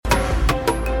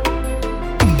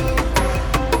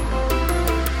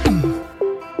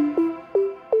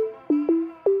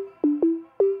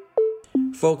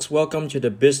folks. Welcome to the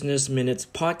Business Minutes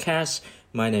podcast.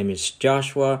 My name is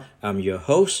Joshua. I'm your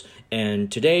host,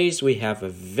 and today we have a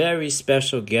very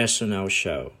special guest on our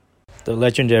show, the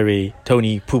legendary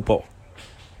Tony Pupo.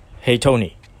 Hey,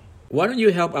 Tony. Why don't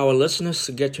you help our listeners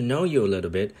to get to know you a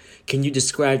little bit? Can you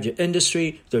describe your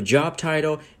industry, your job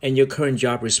title, and your current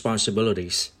job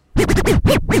responsibilities?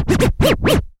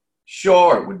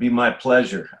 Sure, it would be my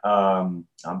pleasure. I'm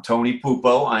Tony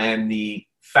Pupo. I am the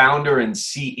founder and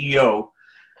CEO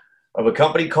of a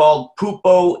company called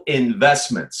Pupo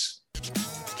Investments.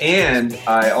 And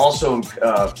I also am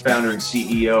founder and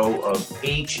CEO of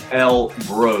HL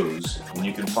Bros, and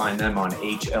you can find them on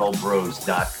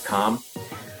hlbros.com.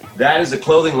 That is a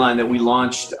clothing line that we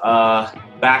launched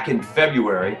back in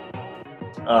February.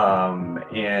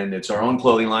 And it's our own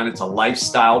clothing line. It's a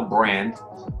lifestyle brand.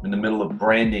 I'm in the middle of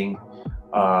branding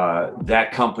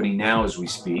that company now as we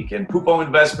speak. And Pupo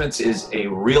Investments is a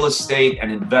real estate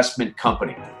and investment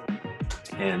company.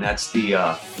 And that's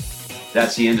the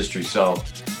industry. So,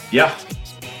 yeah.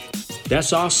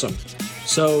 That's awesome.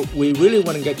 So we really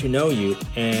want to get to know you,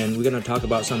 and we're going to talk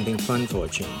about something fun for a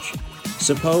change.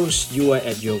 Suppose you are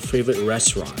at your favorite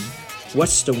restaurant.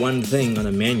 What's the one thing on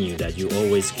the menu that you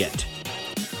always get?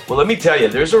 Well, let me tell you,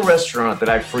 there's a restaurant that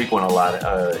I frequent a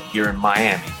lot here in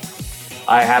Miami.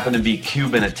 I happen to be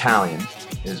Cuban Italian,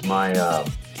 is my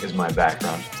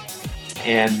background.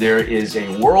 And there is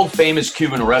a world famous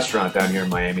Cuban restaurant down here in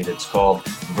Miami that's called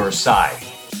Versailles.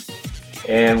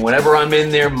 And whenever I'm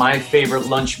in there, my favorite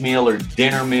lunch meal or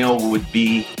dinner meal would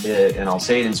be, and I'll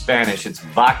say it in Spanish, it's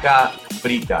vaca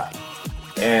frita.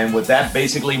 And what that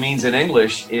basically means in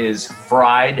English is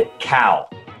fried cow.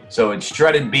 So it's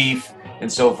shredded beef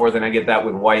and so forth, and I get that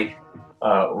with white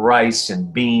rice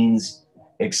and beans,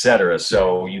 etc.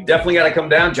 So you definitely got to come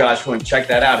down, Joshua, and check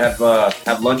that out.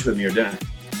 Have lunch with me or dinner.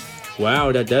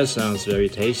 Wow, that does sound very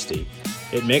tasty.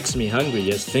 It makes me hungry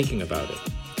just thinking about it.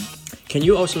 Can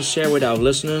you also share with our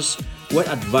listeners what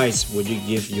advice would you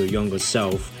give your younger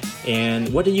self,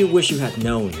 and what do you wish you had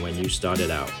known when you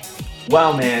started out?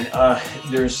 Wow, man,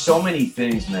 there's so many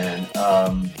things, man.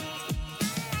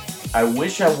 I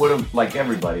wish I would have, like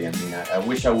everybody, I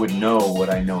wish I would know what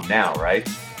I know now, right?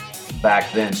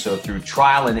 Back then. So through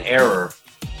trial and error,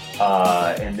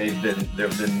 and there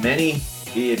have been many.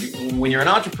 When you're an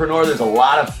entrepreneur, there's a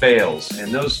lot of fails,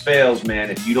 and those fails, man,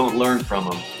 if you don't learn from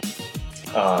them,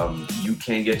 you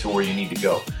can't get to where you need to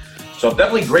go. So I'm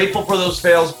definitely grateful for those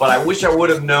fails, but I wish I would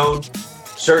have known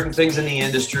certain things in the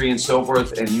industry and so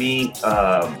forth, and me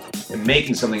and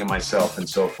making something of myself and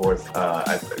so forth.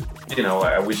 I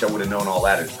wish I would have known all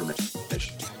that information.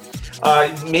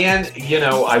 I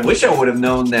wish I would have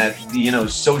known that,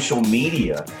 social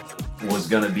media was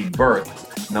going to be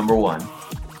birthed, number one.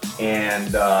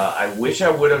 And I wish I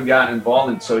would have gotten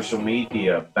involved in social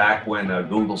media back when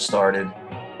Google started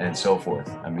and so forth.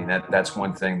 That's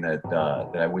one thing that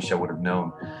I wish I would have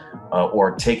known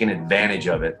or taken advantage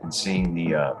of it and seeing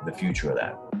the future of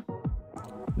that.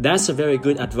 That's a very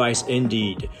good advice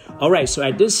indeed. All right, so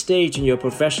at this stage in your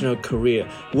professional career,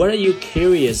 what are you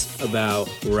curious about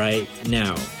right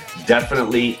now?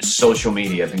 Definitely social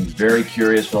media. I've been very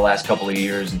curious for the last couple of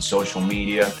years in social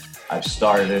media. I've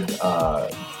started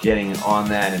getting on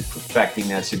that and perfecting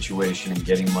that situation and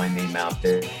getting my name out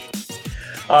there.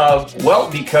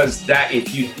 Because that,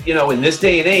 if in this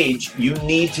day and age, you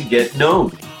need to get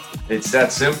known. It's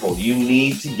that simple. You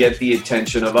need to get the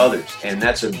attention of others, and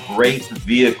that's a great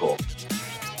vehicle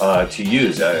to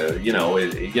use.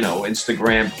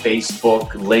 Instagram,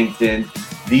 Facebook, LinkedIn.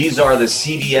 These are the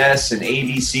CBS and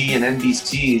ABC and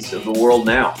NBCs of the world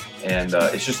now, and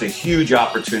it's just a huge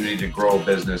opportunity to grow a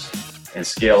business and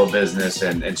scale a business,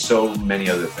 and so many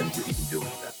other things that you can do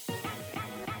with that.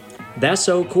 That's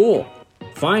so cool.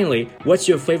 Finally, what's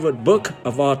your favorite book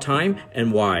of all time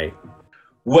and why?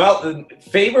 Well, the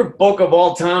favorite book of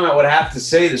all time, I would have to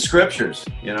say the scriptures,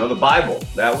 the Bible.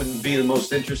 That would be the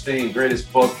most interesting and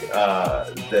greatest book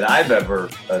that I've ever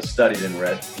studied and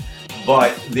read.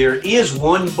 But there is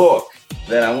one book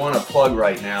that I want to plug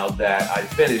right now that I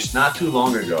finished not too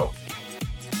long ago.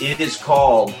 It is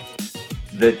called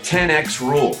The 10X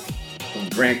Rule from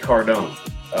Grant Cardone.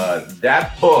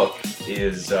 That book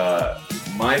is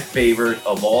my favorite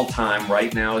of all time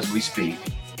right now as we speak.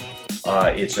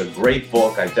 It's a great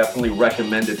book. I definitely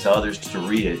recommend it to others to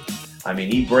read it.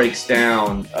 He breaks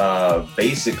down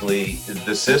basically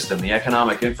the system, the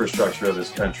economic infrastructure of this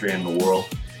country and the world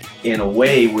in a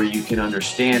way where you can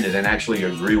understand it and actually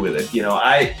agree with it.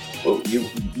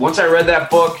 Once I read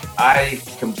that book, I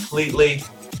completely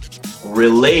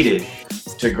related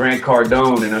to Grant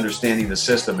Cardone and understanding the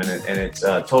system, and it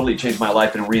totally changed my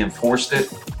life and reinforced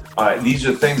it. These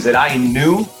are things that I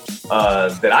knew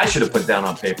that I should have put down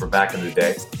on paper back in the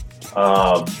day.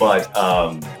 But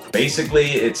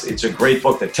basically, it's a great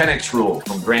book, The 10X Rule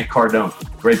from Grant Cardone.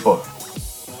 Great book.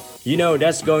 You know,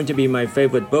 that's going to be my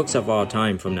favorite books of all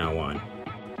time from now on.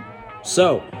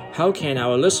 So, how can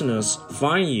our listeners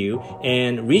find you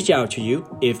and reach out to you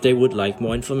if they would like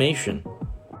more information?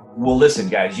 Well, listen,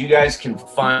 guys, you guys can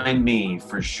find me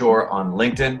for sure on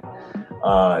LinkedIn,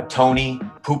 Tony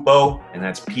Pupo, and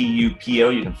that's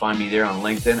Pupo. You can find me there on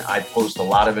LinkedIn. I post a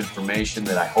lot of information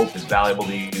that I hope is valuable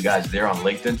to you guys there on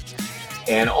LinkedIn.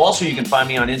 And also you can find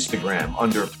me on Instagram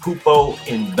under Pupo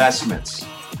Investments.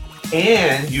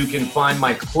 And you can find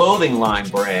my clothing line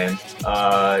brand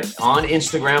on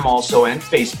Instagram also and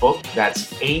Facebook.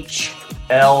 That's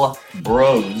HL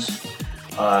Bros.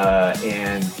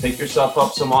 And pick yourself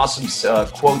up some awesome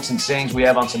quotes and sayings we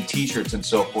have on some t-shirts and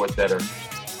so forth that are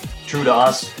true to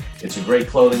us. It's a great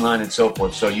clothing line and so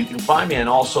forth. So you can find me on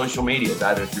all social medias,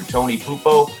 either through Tony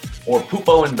Pupo or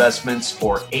Pupo Investments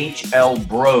or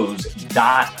HLBros.com.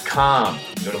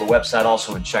 Go to the website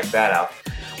also and check that out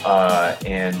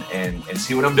and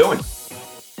see what I'm doing.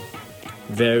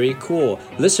 Very cool.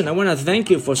 Listen, I want to thank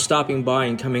you for stopping by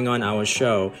and coming on our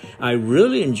show. I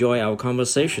really enjoy our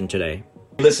conversation today.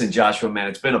 Listen, Joshua, man,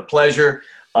 it's been a pleasure.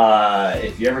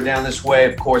 If you're ever down this way,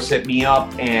 of course, hit me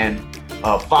up and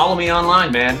follow me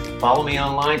online, man. Follow me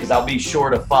online because I'll be sure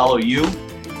to follow you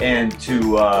and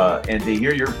to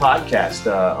hear your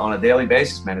podcast on a daily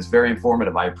basis, man. It's very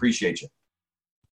informative. I appreciate you.